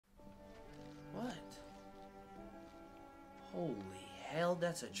Holy hell,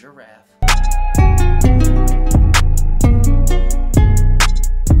 that's a giraffe.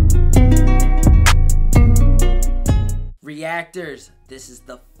 Reactors, this is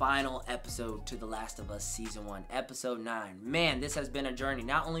the final episode to The Last of Us Season 1, Episode 9. Man, this has been a journey,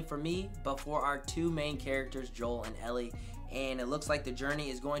 not only for me, but for our two main characters, Joel and Ellie. And it looks like the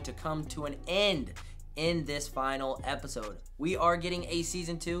journey is going to come to an end in this final episode. We are getting a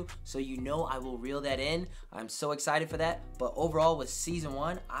Season 2, so you know I will reel that in. I'm so excited for that. But overall, with Season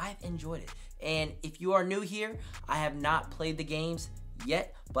 1, I've enjoyed it. And if you are new here, I have not played the games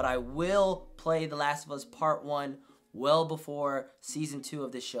yet, but I will play The Last of Us Part 1 well before Season 2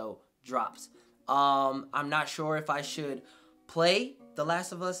 of this show drops. I'm not sure if I should play The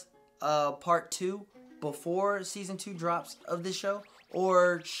Last of Us Part 2 before Season 2 drops of this show,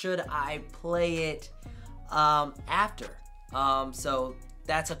 or should I play it after? So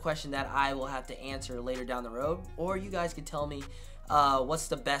that's a question that I will have to answer later down the road, or you guys can tell me what's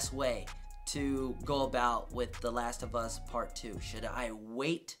the best way to go about with The Last of Us Part 2. Should I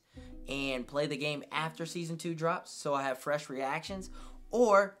wait and play the game after Season 2 drops so I have fresh reactions,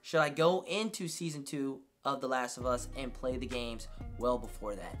 or should I go into Season 2 of The Last of Us and play the games well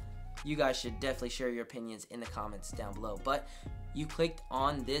before that? You guys should definitely share your opinions in the comments down below. But you clicked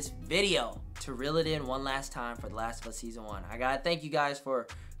on this video to reel it in one last time for The Last of Us Season 1. I gotta thank you guys for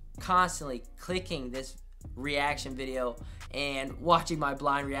constantly clicking this reaction video and watching my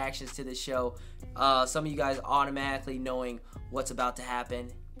blind reactions to this show. Some of you guys automatically knowing what's about to happen.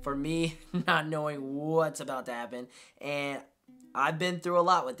 For me, not knowing what's about to happen. And I've been through a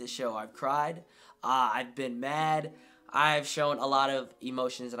lot with this show. I've cried. I've been mad. I've shown a lot of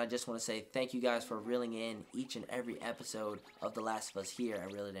emotions, and I just want to say thank you guys for reeling in each and every episode of The Last of Us here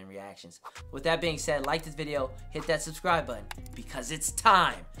at Reel It In Reactions. With that being said, like this video, hit that subscribe button, because it's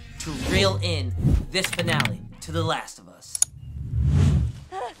time to reel in this finale to The Last of Us.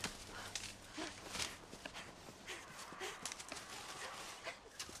 Oh,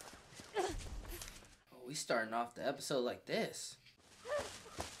 we starting off the episode like this.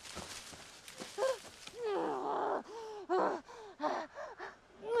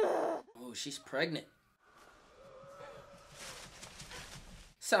 Oh, she's pregnant.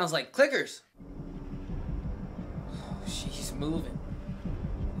 Sounds like clickers. Oh, she's moving.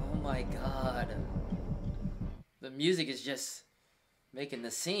 Oh my god. The music is just making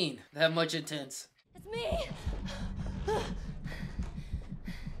the scene that much intense. It's me.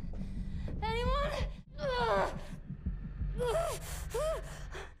 Anyone?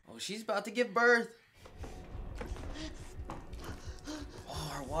 Oh, she's about to give birth.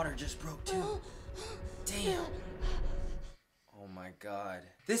 Oh, our water just broke too. Damn. Oh my god.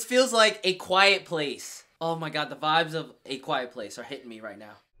 This feels like A Quiet Place. Oh my god, the vibes of A Quiet Place are hitting me right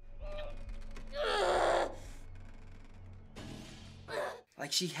now.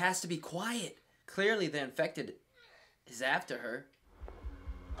 Like, she has to be quiet. Clearly the infected is after her.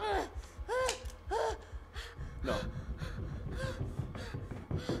 No.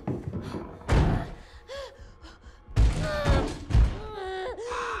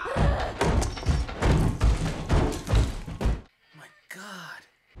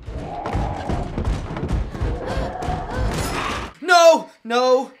 No!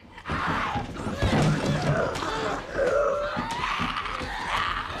 No!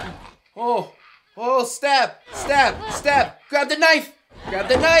 Oh! Oh, stab! Stab! Stab! Grab the knife! Grab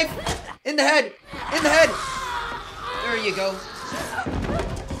the knife! In the head! In the head! There you go.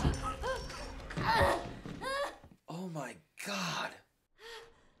 Oh my god.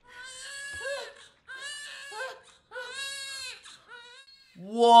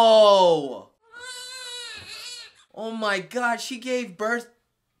 Whoa! Oh my god, she gave birth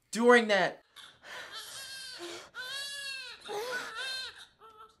during that.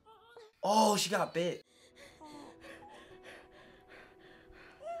 Oh, she got bit.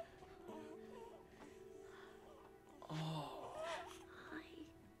 Oh.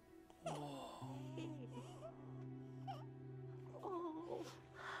 Whoa.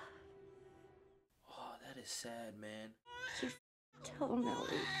 Oh, that is sad, man. Tell him, Ellie.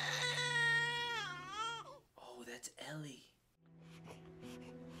 Oh, that's Ellie.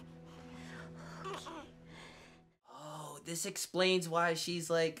 Oh, this explains why she's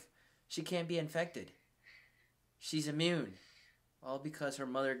like, she can't be infected. She's immune. All because her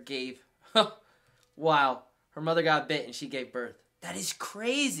mother gave... Wow. Her mother got bit and she gave birth. That is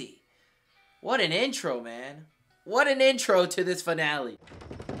crazy. What an intro, man. What an intro to this finale.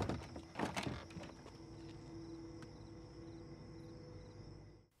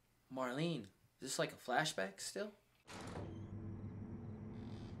 Marlene, is this like a flashback still?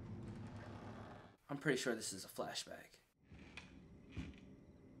 I'm pretty sure this is a flashback.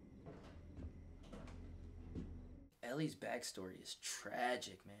 Ellie's backstory is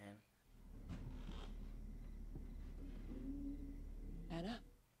tragic, man. Anna?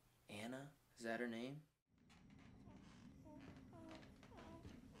 Anna? Is that her name?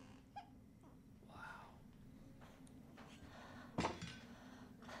 Wow. Oh,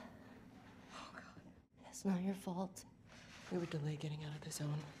 God. It's not your fault. We were delayed getting out of the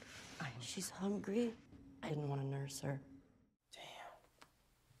zone. She's hungry. I didn't want to nurse her. Damn.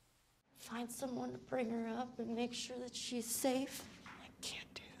 Find someone to bring her up and make sure that she's safe. I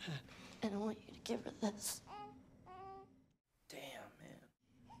can't do that. And I want you to give her this. Damn, man.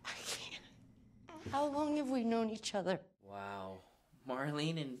 I can't. How long have we known each other? Wow.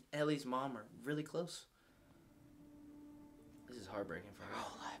 Marlene and Ellie's mom are really close. This is heartbreaking for her. Our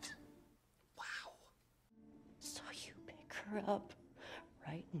whole lives. Wow. So you pick her up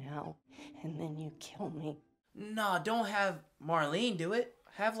right now, and then you kill me. Nah, don't have Marlene do it.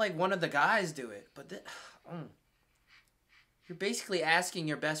 Have like one of the guys do it. But you're basically asking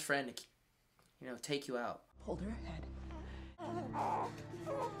your best friend to, take you out. Hold her head.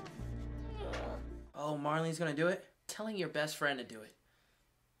 Oh, Marlene's gonna do it? Telling your best friend to do it.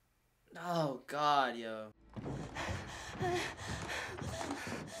 Oh, God, yo.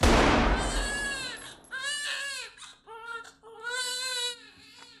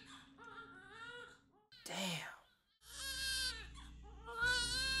 Damn.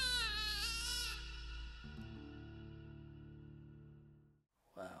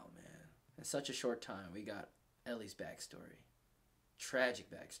 Wow, man. In such a short time, we got Ellie's backstory. Tragic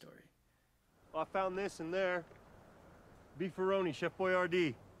backstory. I found this in there. Beefaroni, Chef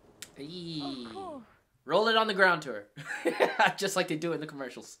Boyardee. Hey. Oh, cool. Roll it on the ground to her. Just like they do in the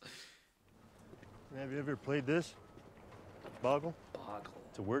commercials. Have you ever played this? Boggle? Boggle.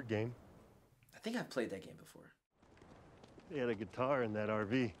 It's a word game. I think I've played that game before. They had a guitar in that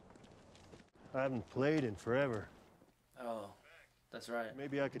RV. I haven't played in forever. Oh, that's right.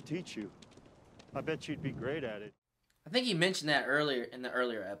 Maybe I could teach you. I bet you'd be great at it. I think he mentioned that earlier in the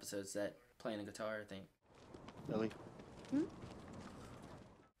earlier episodes, that playing a guitar, I think. Ellie?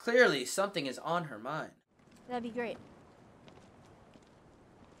 Clearly, something is on her mind. That'd be great.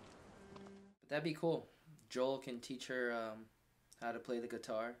 But that'd be cool. Joel can teach her how to play the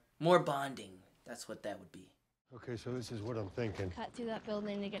guitar. More bonding. That's what that would be. Okay, so this is what I'm thinking. Cut through that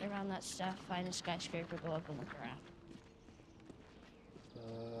building to get around that stuff, find a skyscraper, go up and look around.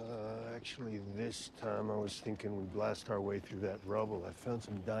 Actually, this time I was thinking we blast our way through that rubble. I found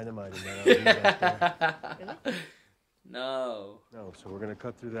some dynamite in that RV back there. Really? No. No, so we're gonna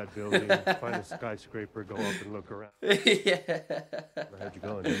cut through that building, find a skyscraper, go up and look around. Yeah. I had you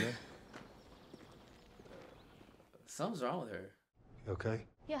going, didn't I? Something's wrong with her. You okay?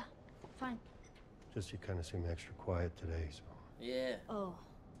 Yeah, fine. Just you kind of seem extra quiet today, so. Yeah. Oh,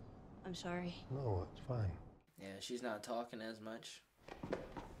 I'm sorry. No, it's fine. Yeah, she's not talking as much.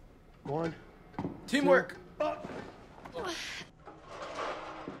 One. Teamwork! Whoa.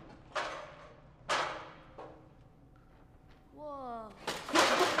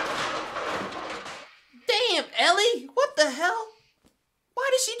 Damn, Ellie! What the hell? Why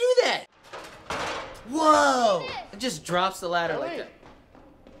did she do that? Whoa! It just drops the ladder like that.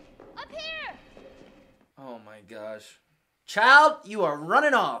 Up here! Oh my gosh. Child, you are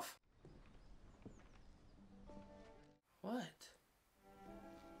running off. What?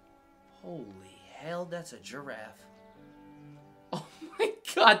 Holy hell, that's a giraffe. Oh my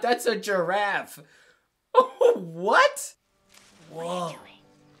god, that's a giraffe. Oh, what? Whoa.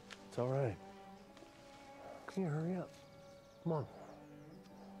 It's all right. Can you hurry up? Come on.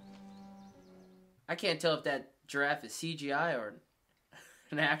 I can't tell if that giraffe is CGI or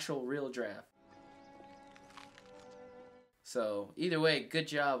an actual real giraffe. So, either way, good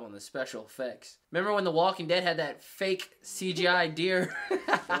job on the special effects. Remember when The Walking Dead had that fake CGI deer?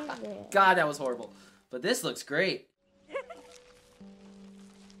 God, that was horrible. But this looks great.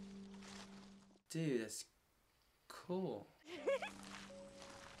 Dude, that's cool.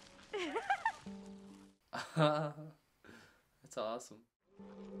 That's awesome.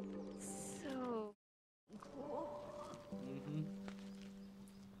 So cool.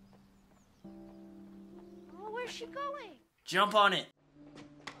 Oh, where's she going? Jump on it.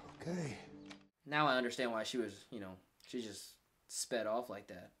 Okay. Now I understand why she was, she just sped off like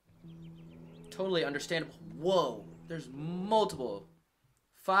that. Totally understandable. Whoa, there's multiple.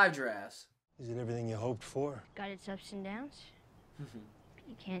 5 giraffes. Is it everything you hoped for? Got its ups and downs.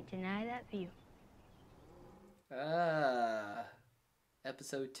 You can't deny that view.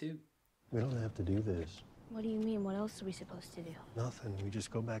 Episode 2. We don't have to do this. What do you mean? What else are we supposed to do? Nothing. We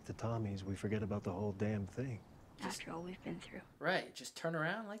just go back to Tommy's. We forget about the whole damn thing. After all we've been through, Right, just turn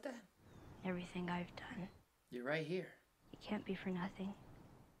around like that. everything I've done. You're right here. It can't be for nothing.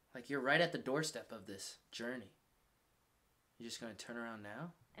 Like, you're right at the doorstep of this journey. You're just gonna turn around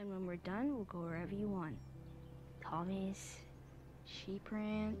now? And when we're done, we'll go wherever you want. Tommy's, Sheep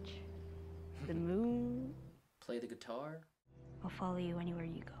Ranch, the moon. Play the guitar? I'll follow you anywhere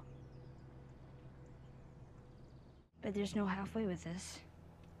you go. But there's no halfway with this.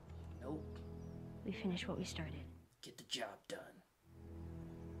 Nope. We finish what we started. Get the job done.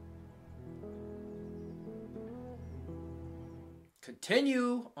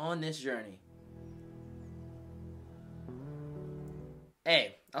 Continue on this journey.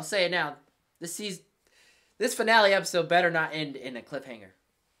 Hey, I'll say it now. This finale episode better not end in a cliffhanger.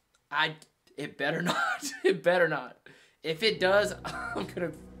 It better not. It better not. If it does, I'm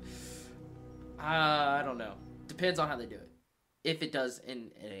gonna. I don't know. Depends on how they do it. If it does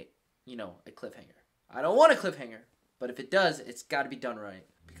in a cliffhanger. I don't want a cliffhanger, but if it does, it's got to be done right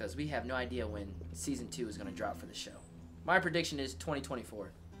because we have no idea when season 2 is gonna drop for the show. My prediction is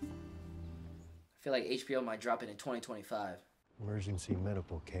 2024. I feel like HBO might drop it in 2025. Emergency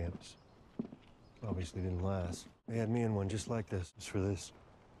medical camps. Obviously didn't last. They had me in one just like this. Just for this.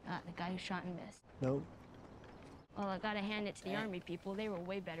 The guy who shot and missed. Nope. Well, I gotta hand it to the army people. They were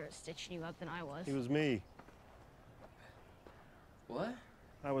way better at stitching you up than I was. It was me. What?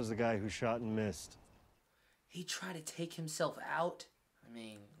 I was the guy who shot and missed. He tried to take himself out. I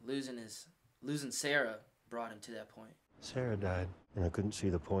mean, losing Sarah brought him to that point. Sarah died, and I couldn't see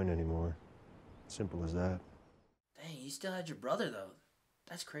the point anymore. Simple as that. Dang, you still had your brother though.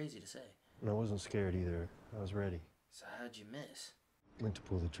 That's crazy to say. And I wasn't scared either. I was ready. So how'd you miss? Went to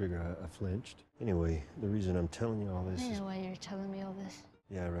pull the trigger, I flinched. Anyway, the reason I'm telling you all this I is... know why you're telling me all this.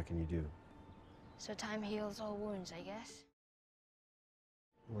 Yeah, I reckon you do. So time heals all wounds, I guess?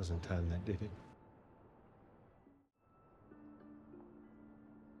 It wasn't time that did it.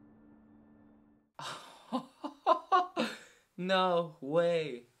 No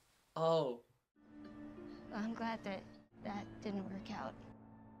way. Oh. I'm glad that didn't work out.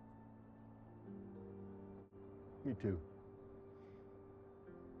 Me too.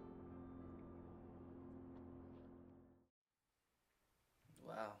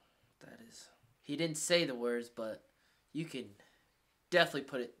 Wow, that is... He didn't say the words, but you can definitely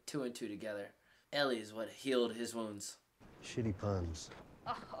put it 2 and 2 together. Ellie is what healed his wounds. Shitty puns.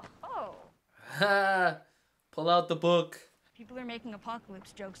 Oh. Ha! Pull out the book. People are making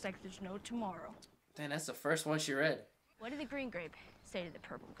apocalypse jokes like there's no tomorrow. Dang, that's the first one she read. What did the green grape say to the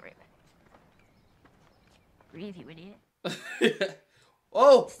purple grape? Breathe, you idiot.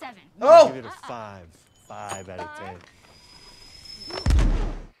 Oh! 7. Oh! Give it a 5. 5 out of 10.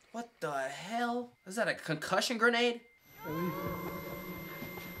 What the hell? Is that a concussion grenade?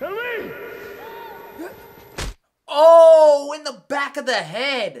 Ellie! Oh, in the back of the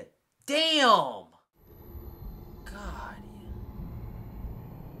head. Damn. God.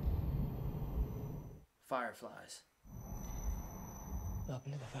 Fireflies. Up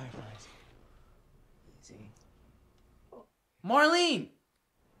into the fireflies. Easy. Marlene.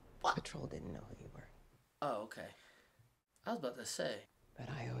 What? Patrol didn't know who you were. Oh, okay. I was about to say. But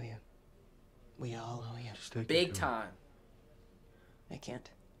I owe you. We all owe you. Just take it Big to him. time. I can't.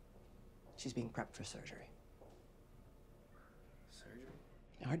 She's being prepped for surgery.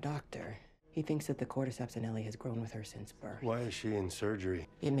 Surgery? Our doctor, he thinks that the cordyceps in Ellie has grown with her since birth. Why is she in surgery?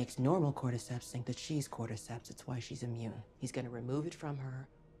 It makes normal cordyceps think that she's cordyceps. It's why she's immune. He's gonna remove it from her,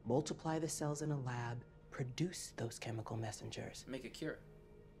 multiply the cells in a lab, produce those chemical messengers, Make a cure.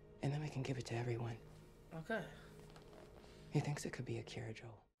 and then we can give it to everyone. Okay. He thinks it could be a cure,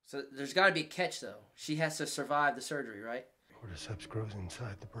 Joel. So there's got to be a catch, though. She has to survive the surgery, right? Cordyceps grows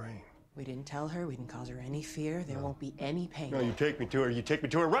inside the brain. We didn't tell her. We didn't cause her any fear. There won't be any pain. No, you take me to her. You take me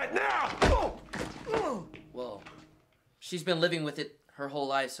to her right now! Well, she's been living with it her whole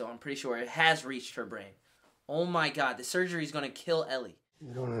life, so I'm pretty sure it has reached her brain. Oh my God, the surgery is going to kill Ellie.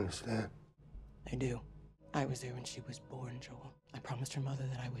 You don't understand. I do. I was there when she was born, Joel. I promised her mother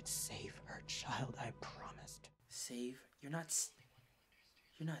that I would save her child. I promised. Save? You're not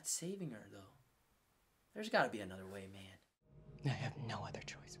saving her, though. There's got to be another way, man. I have no other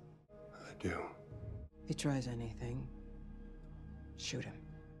choice. I do. If he tries anything, shoot him.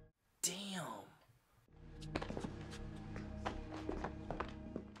 Damn.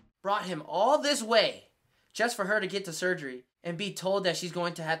 Brought him all this way just for her to get to surgery and be told that she's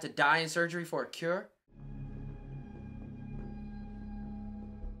going to have to die in surgery for a cure?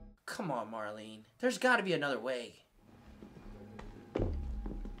 Come on, Marlene. There's got to be another way.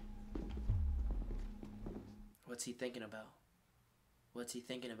 What's he thinking about? What's he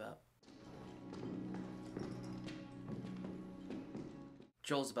thinking about?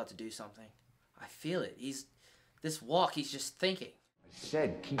 Joel's about to do something. I feel it. This walk, he's just thinking. I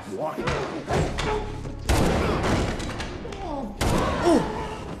said keep walking.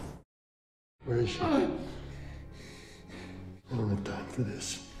 Where is she? I don't have time for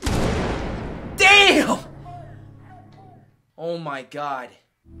this. Damn! Oh my god.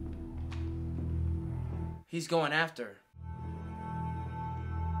 He's going after her.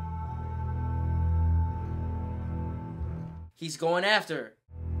 He's going after her.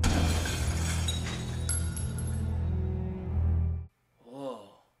 Whoa.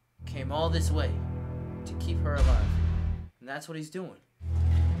 Came all this way to keep her alive. And that's what he's doing.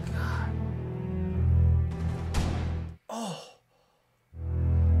 God. Oh.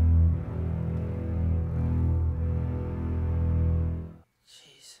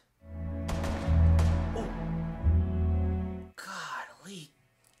 Jeez. Oh. Golly.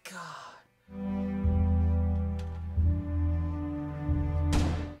 God.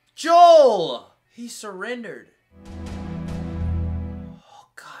 Joel! He surrendered. Oh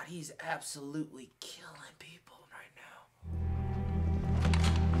God, he's absolutely killing people right now.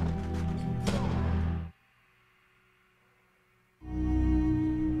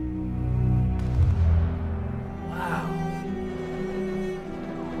 Wow.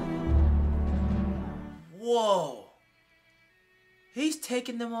 Whoa. He's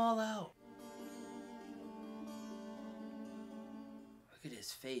taking them all out. Look at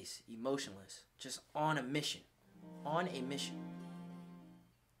his face, emotionless, just on a mission. On a mission.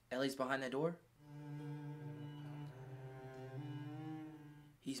 Ellie's behind that door.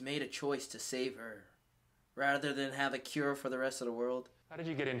 He's made a choice to save her, rather than have a cure for the rest of the world. How did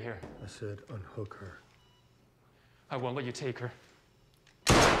you get in here? I said unhook her. I won't let you take her.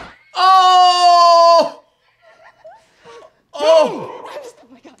 Oh! Oh! Oh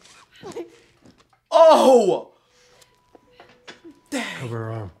my god. Oh! Dang. Cover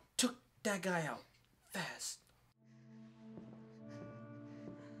her arm. Took that guy out fast.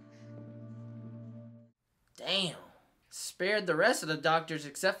 Damn. Spared the rest of the doctors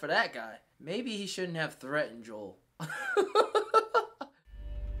except for that guy. Maybe he shouldn't have threatened Joel.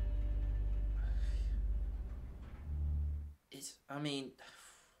 I mean,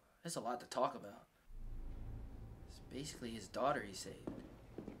 there's a lot to talk about. It's basically his daughter he saved.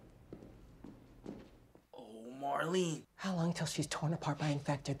 Oh, Marlene. How long till she's torn apart by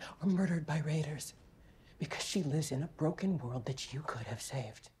infected or murdered by raiders? Because she lives in a broken world that you could have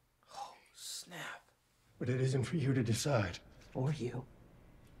saved. Oh, snap. But it isn't for you to decide. Or you.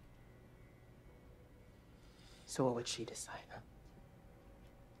 So what would she decide, huh?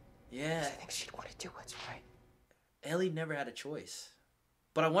 Yeah. I think she'd want to do what's right. Ellie never had a choice.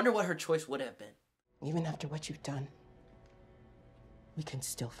 But I wonder what her choice would have been. Even after what you've done, we can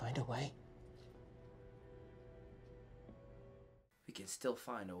still find a way. We can still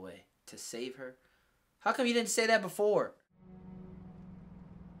find a way to save her. How come you didn't say that before?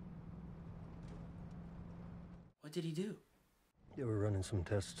 What did he do? They were running some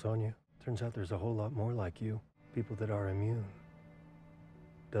tests on you. Turns out there's a whole lot more like you. People that are immune.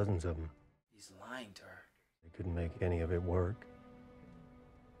 Dozens of them. He's lying to her. They couldn't make any of it work.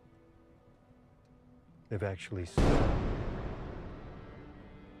 They've actually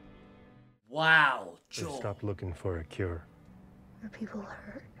Wow, Joel. stopped looking for a cure. Are people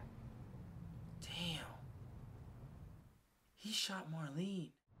hurt? Damn. He shot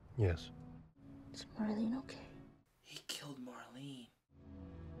Marlene. Yes. Is Marlene okay? He killed Marlene.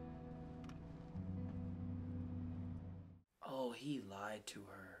 Oh, he lied to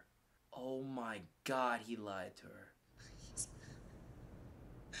her. Oh my God, he lied to her.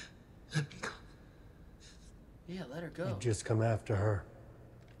 Let me go. Yeah, let her go. You've just come after her.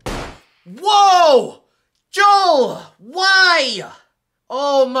 Whoa! Joel! Why?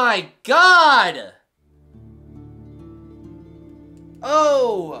 Oh my God!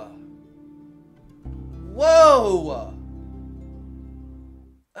 Oh! Whoa!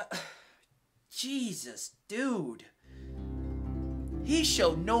 Jesus, dude. He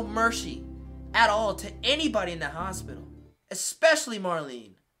showed no mercy at all to anybody in the hospital, especially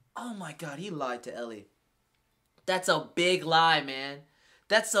Marlene. Oh my God, he lied to Ellie. That's a big lie, man.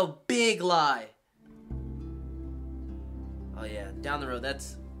 That's a big lie. Oh yeah, down the road,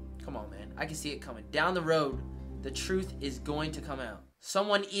 come on, man. I can see it coming. Down the road, the truth is going to come out.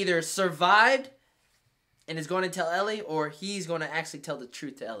 Someone either survived and is going to tell Ellie, or he's going to actually tell the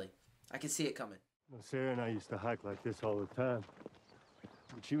truth to Ellie. I can see it coming. Well, Sarah and I used to hike like this all the time.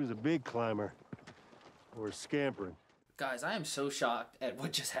 But she was a big climber. Or scampering. Guys, I am so shocked at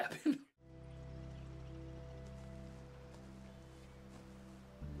what just happened.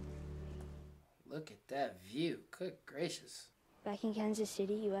 Look at that view. Good gracious. Back in Kansas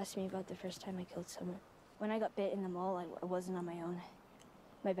City, you asked me about the first time I killed someone. When I got bit in the mall, I wasn't on my own.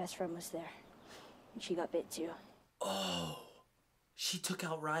 My best friend was there. And she got bit too. Oh, she took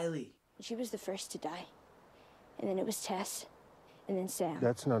out Riley. She was the first to die. And then it was Tess. And then Sam.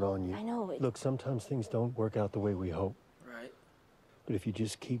 That's not on you. I know. Look, sometimes things don't work out the way we hope. Right. But if you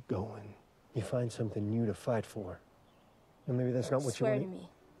just keep going, you find something new to fight for. And maybe that's not what you Swear want. to me.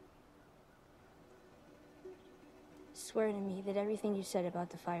 Swear to me that everything you said about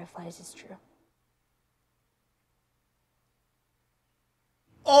the Fireflies is true.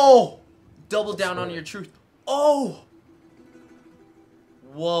 Oh! Double down on your truth. Oh!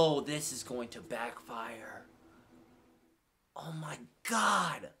 Whoa, this is going to backfire. Oh my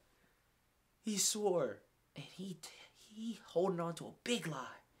God. He swore. And he holding on to a big lie.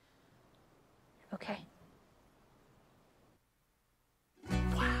 Okay.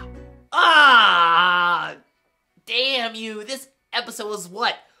 Wow. Ah! Damn you. This episode was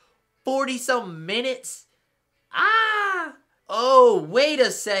what? 40-some minutes? Ah! Oh, wait a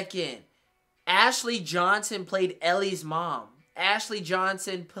second. Ashley Johnson played Ellie's mom. Ashley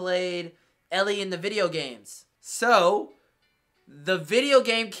Johnson played Ellie in the video games. So, the video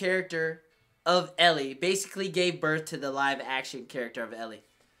game character of Ellie basically gave birth to the live action character of Ellie.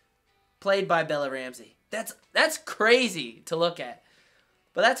 Played by Bella Ramsey. That's crazy to look at.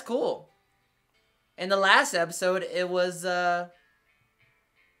 But that's cool. In the last episode, it was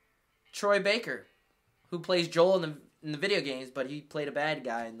Troy Baker, who plays Joel in the video games, but he played a bad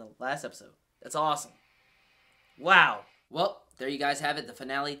guy in the last episode. That's awesome. Wow. Well, there you guys have it, the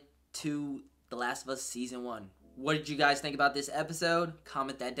finale to The Last of Us Season 1. What did you guys think about this episode?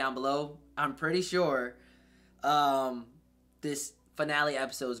 Comment that down below. I'm pretty sure this finale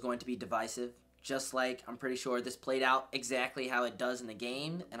episode is going to be divisive. Just like I'm pretty sure this played out exactly how it does in the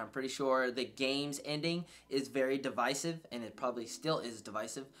game. And I'm pretty sure the game's ending is very divisive. And it probably still is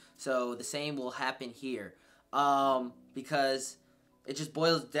divisive. So the same will happen here. Because it just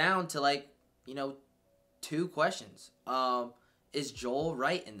boils down to, like, you know, two questions. Is Joel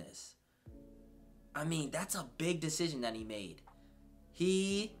right in this? I mean, that's a big decision that he made.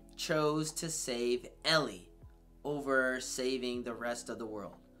 He chose to save Ellie over saving the rest of the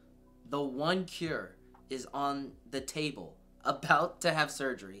world. The one cure is on the table, about to have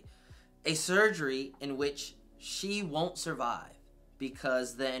surgery. A surgery in which she won't survive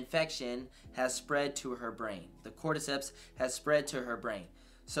because the infection has spread to her brain. The cordyceps has spread to her brain.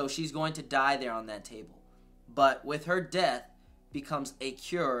 So she's going to die there on that table. But with her death becomes a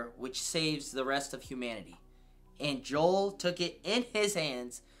cure which saves the rest of humanity. And Joel took it in his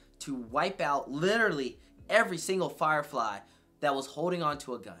hands to wipe out literally every single Firefly that was holding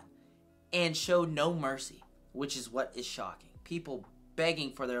onto a gun. And showed no mercy, which is what is shocking. People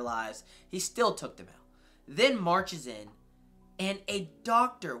begging for their lives, he still took them out. Then marches in, and a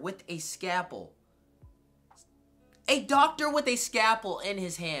doctor with a scalpel in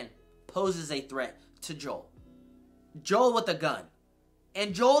his hand poses a threat to Joel. Joel with a gun.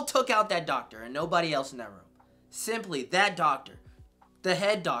 And Joel took out that doctor and nobody else in that room. Simply that doctor, the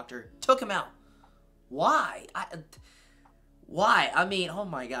head doctor, took him out. Why? Why? I mean, oh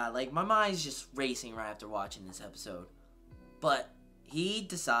my God, like my mind's just racing right after watching this episode. But he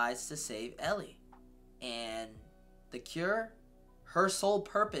decides to save Ellie. And the cure, her sole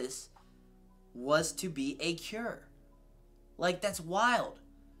purpose was to be a cure. Like, that's wild.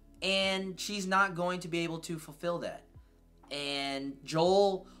 And she's not going to be able to fulfill that. And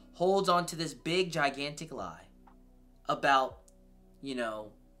Joel holds on to this big, gigantic lie about, you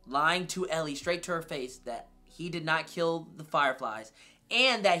know, lying to Ellie straight to her face that he did not kill the Fireflies,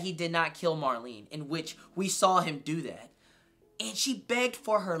 and that he did not kill Marlene, in which we saw him do that. And she begged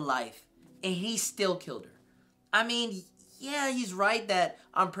for her life, and he still killed her. I mean, yeah, he's right that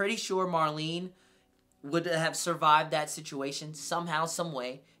I'm pretty sure Marlene would have survived that situation somehow, some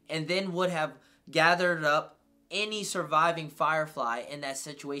way, and then would have gathered up any surviving Firefly in that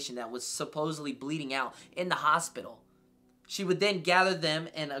situation that was supposedly bleeding out in the hospital. She would then gather them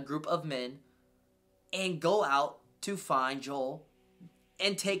in a group of men and go out to find Joel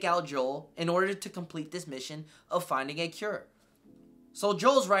and take out Joel in order to complete this mission of finding a cure. So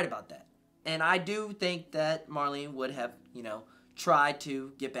Joel's right about that. And I do think that Marlene would have, you know, tried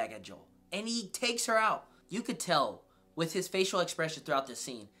to get back at Joel. And he takes her out. You could tell with his facial expression throughout this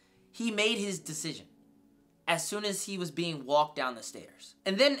scene, he made his decision as soon as he was being walked down the stairs.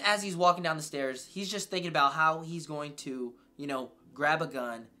 And then as he's walking down the stairs, he's just thinking about how he's going to, you know, grab a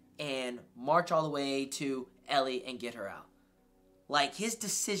gun and march all the way to Ellie and get her out. Like, his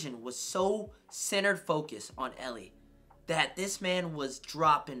decision was so centered focus on Ellie that this man was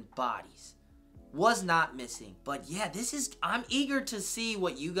dropping bodies. Was not missing. But yeah, I'm eager to see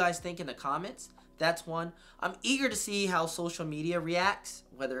what you guys think in the comments. That's one. I'm eager to see how social media reacts,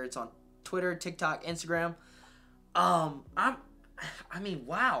 whether it's on Twitter, TikTok, Instagram. I mean,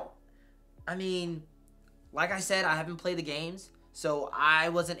 wow. I mean, like I said, I haven't played the games, so I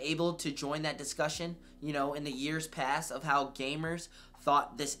wasn't able to join that discussion, you know, in the years past of how gamers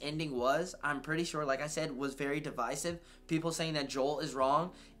thought this ending was. I'm pretty sure, like I said, was very divisive. People saying that Joel is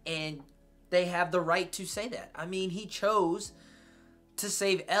wrong, and they have the right to say that. I mean, he chose to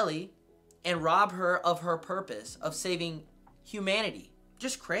save Ellie and rob her of her purpose of saving humanity.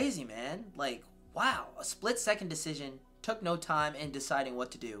 Just crazy, man. Like, wow. A split-second decision, took no time in deciding what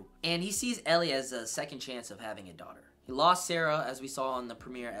to do. And he sees Ellie as a second chance of having a daughter. He lost Sarah, as we saw in the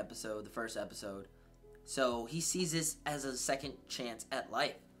premiere episode, the first episode. So he sees this as a second chance at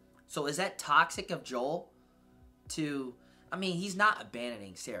life. So is that toxic of Joel to... I mean, he's not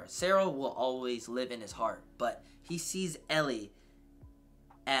abandoning Sarah. Sarah will always live in his heart. But he sees Ellie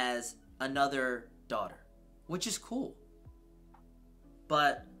as another daughter, which is cool.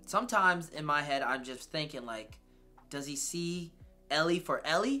 But sometimes in my head, I'm just thinking, like, does he see Ellie for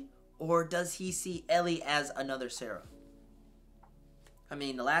Ellie? Or does he see Ellie as another Sarah? I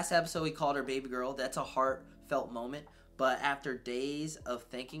mean, the last episode, he called her baby girl. That's a heartfelt moment. But after days of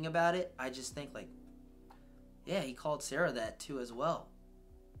thinking about it, I just think, like, yeah, he called Sarah that too as well.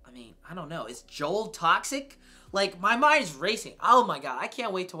 I mean, I don't know. Is Joel toxic? Like, my mind is racing. Oh my god, I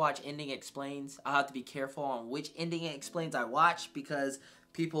can't wait to watch Ending Explains. I'll have to be careful on which Ending Explains I watch because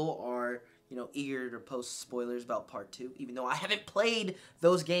people are, you know, eager to post spoilers about part 2, even though I haven't played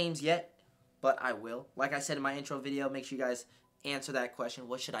those games yet, but I will. Like I said in my intro video, make sure you guys answer that question.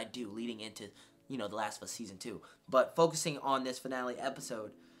 What should I do leading into, you know, The Last of Us Season 2? But focusing on this finale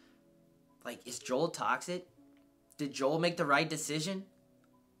episode, like, is Joel toxic? Did Joel make the right decision?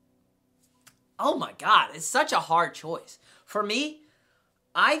 Oh my god, it's such a hard choice. For me,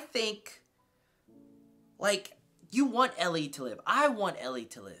 I think, like, you want Ellie to live. I want Ellie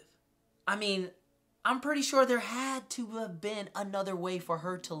to live. I mean, I'm pretty sure there had to have been another way for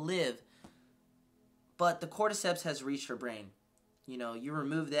her to live. But the cordyceps has reached her brain. You know, you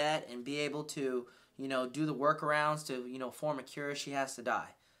remove that and be able to, you know, do the workarounds to, you know, form a cure, she has to die.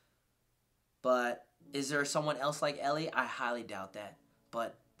 But is there someone else like Ellie? I highly doubt that.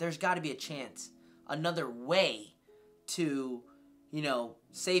 But there's got to be a chance, another way to, you know,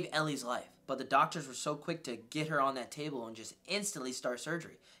 save Ellie's life. But the doctors were so quick to get her on that table and just instantly start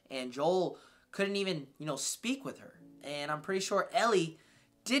surgery. And Joel couldn't even, you know, speak with her. And I'm pretty sure Ellie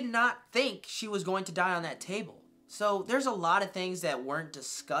did not think she was going to die on that table. So there's a lot of things that weren't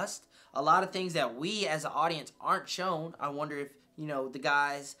discussed. A lot of things that we as an audience aren't shown. I wonder if, you know, the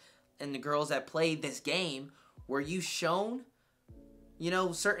guys and the girls that played this game, were you shown, you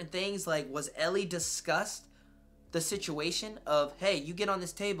know, certain things? Like, was Ellie discussed the situation of, hey, you get on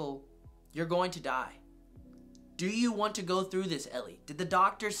this table, you're going to die. Do you want to go through this, Ellie? Did the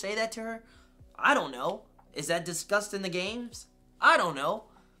doctor say that to her? I don't know. Is that discussed in the games? I don't know.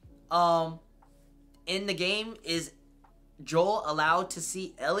 In the game, is Joel allowed to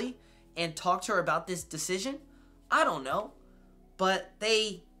see Ellie and talk to her about this decision? I don't know. But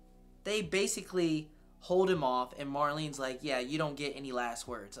they basically hold him off, and Marlene's like, yeah, you don't get any last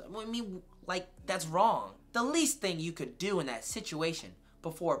words. I mean, like, that's wrong. The least thing you could do in that situation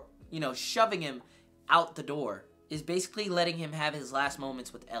before, you know, shoving him out the door is basically letting him have his last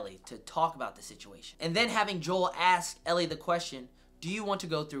moments with Ellie to talk about the situation. And then having Joel ask Ellie the question, do you want to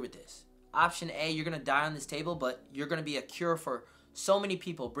go through with this? Option A, you're going to die on this table, but you're going to be a cure for so many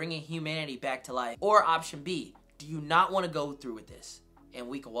people, bringing humanity back to life. Or option B, do you not want to go through with this? And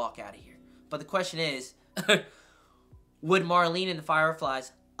we can walk out of here. But the question is, would Marlene and the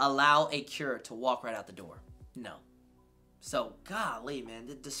Fireflies allow a cure to walk right out the door? No. So, golly, man,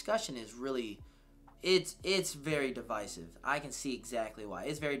 the discussion is really, it's very divisive. I can see exactly why.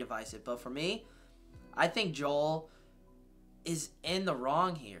 It's very divisive. But for me, I think Joel is in the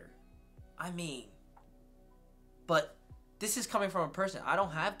wrong here. I mean, but this is coming from a person. I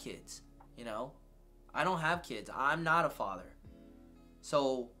don't have kids, you know? I don't have kids. I'm not a father.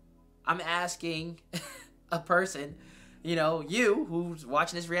 So I'm asking a person, you know, you who's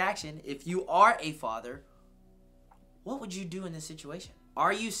watching this reaction, if you are a father, what would you do in this situation?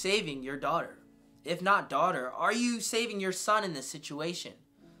 Are you saving your daughter? If not daughter, are you saving your son in this situation?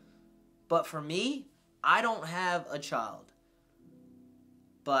 But for me, I don't have a child.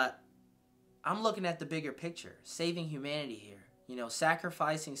 But I'm looking at the bigger picture, saving humanity here. You know,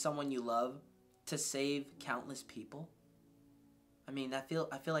 sacrificing someone you love to save countless people. I mean, I feel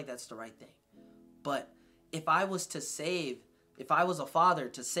like that's the right thing. But if I was a father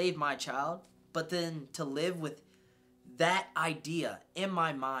to save my child, but then to live with that idea in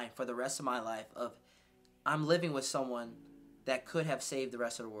my mind for the rest of my life of I'm living with someone that could have saved the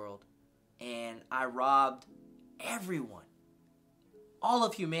rest of the world, and I robbed everyone, all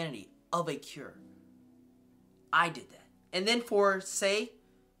of humanity, of a cure. I did that. And then for, say,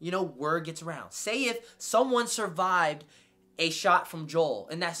 word gets around. Say if someone survived a shot from Joel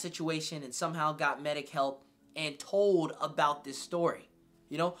in that situation and somehow got medic help and told about this story.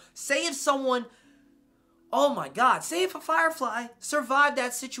 Say if someone, oh my God, say if a Firefly survived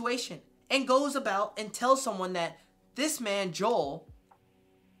that situation and goes about and tells someone that this man, Joel,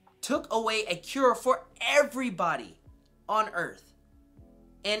 took away a cure for everybody on Earth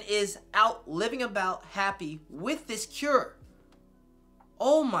and is out living about happy with this cure.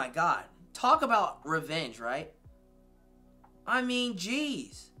 Oh my God. Talk about revenge, right? I mean,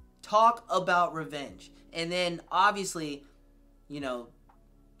 geez. Talk about revenge. And then, obviously,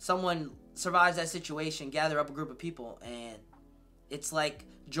 someone survives that situation, gather up a group of people, and it's like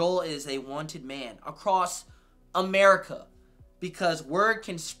Joel is a wanted man across America because word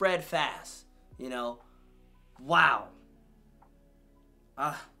can spread fast, Wow.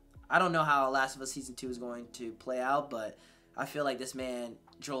 I don't know how Last of Us Season 2 is going to play out, but I feel like this man,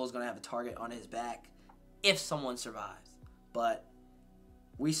 Joel, is going to have a target on his back if someone survives. But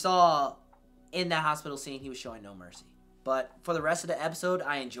we saw in that hospital scene, he was showing no mercy. But for the rest of the episode,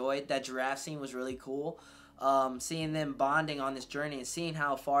 I enjoyed. That giraffe scene was really cool. Seeing them bonding on this journey and seeing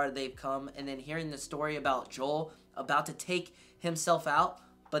how far they've come, and then hearing the story about Joel about to take himself out,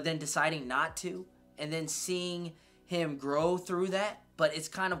 but then deciding not to, and then seeing him grow through that. But it's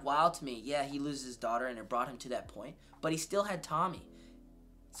kind of wild to me. Yeah, he loses his daughter, and it brought him to that point, but he still had Tommy.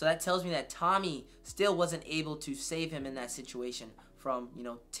 So that tells me that Tommy still wasn't able to save him in that situation from,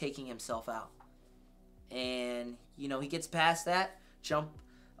 taking himself out. And, he gets past that,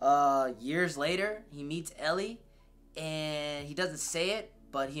 years later, he meets Ellie, and he doesn't say it,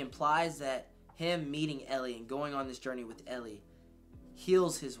 but he implies that him meeting Ellie and going on this journey with Ellie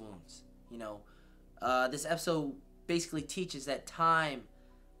heals his wounds. This episode basically teaches that time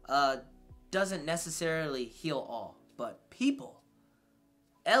doesn't necessarily heal all, but people.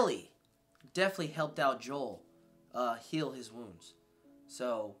 Ellie definitely helped out Joel heal his wounds.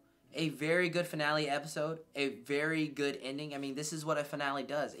 So, a very good finale episode, a very good ending. I mean, this is what a finale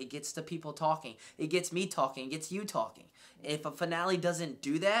does. It gets the people talking. It gets me talking. It gets you talking. If a finale doesn't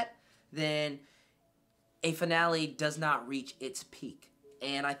do that, then a finale does not reach its peak.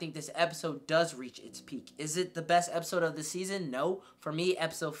 And I think this episode does reach its peak. Is it the best episode of the season? No. For me,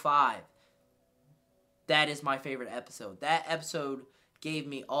 episode 5. That is my favorite episode. That episode gave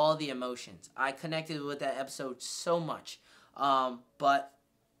me all the emotions. I connected with that episode so much. But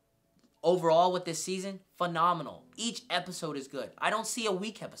overall with this season, phenomenal. Each episode is good. I don't see a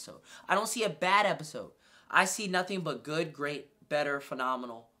weak episode. I don't see a bad episode. I see nothing but good, great, better,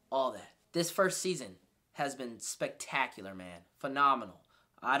 phenomenal, all that. This first season has been spectacular, man. Phenomenal.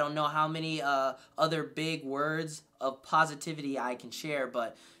 I don't know how many other big words of positivity I can share,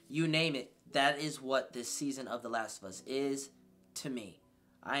 but you name it, that is what this season of The Last of Us is to me.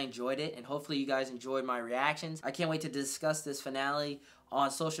 I enjoyed it, and hopefully you guys enjoyed my reactions. I can't wait to discuss this finale on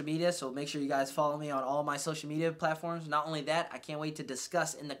social media, so make sure you guys follow me on all my social media platforms. Not only that, I can't wait to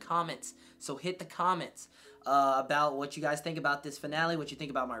discuss in the comments, so hit the comments about what you guys think about this finale, what you think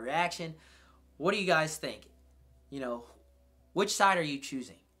about my reaction. What do you guys think? Which side are you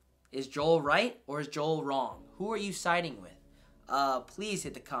choosing? Is Joel right or is Joel wrong? Who are you siding with? Please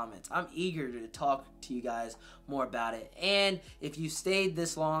hit the comments. I'm eager to talk to you guys more about it. And if you stayed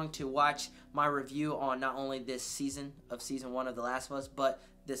this long to watch my review on not only this season of Season 1 of The Last of Us, but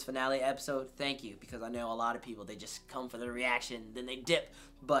this finale episode, thank you. Because I know a lot of people, they just come for the reaction, then they dip.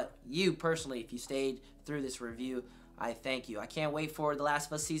 But you, personally, if you stayed through this review, I thank you. I can't wait for The Last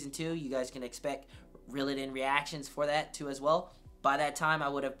of Us Season 2. You guys can expect reel-it-in reactions for that, too, as well. By that time, I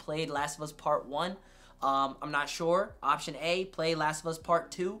would have played Last of Us Part 1. I'm not sure. Option A, play Last of Us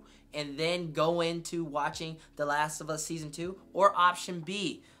Part 2, and then go into watching The Last of Us Season 2. Or option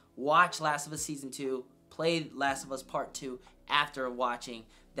B, watch Last of Us Season 2, play Last of Us Part 2 after watching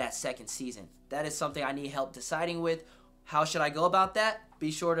that second season. That is something I need help deciding with. How should I go about that?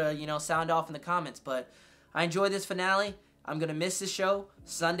 Be sure to, sound off in the comments. But I enjoyed this finale. I'm going to miss this show.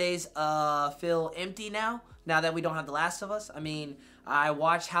 Sundays feel empty now that we don't have The Last of Us. I mean, I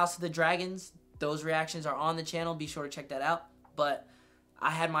watched House of the Dragons. Those reactions are on the channel. Be sure to check that out. But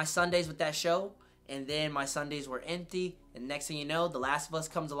I had my Sundays with that show, and then my Sundays were empty. And next thing you know, The Last of Us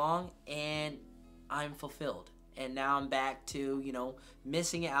comes along, and I'm fulfilled. And now I'm back to,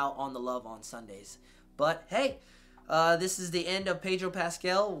 missing out on the love on Sundays. But, hey, This is the end of Pedro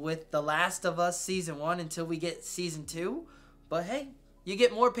Pascal with The Last of Us Season 1 until we get Season 2. But hey, you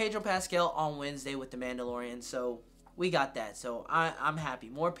get more Pedro Pascal on Wednesday with The Mandalorian, so we got that. So I'm happy.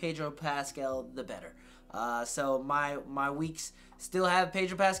 More Pedro Pascal, the better. So my weeks still have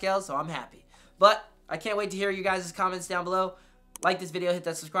Pedro Pascal, so I'm happy. But I can't wait to hear you guys' comments down below. Like this video, hit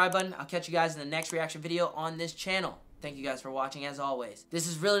that subscribe button. I'll catch you guys in the next reaction video on this channel. Thank you guys for watching as always. This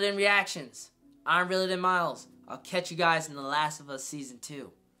is Realer Than Reactions. I'm Realer Than Miles. I'll catch you guys in The Last of Us Season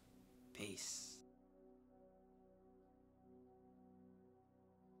 2. Peace.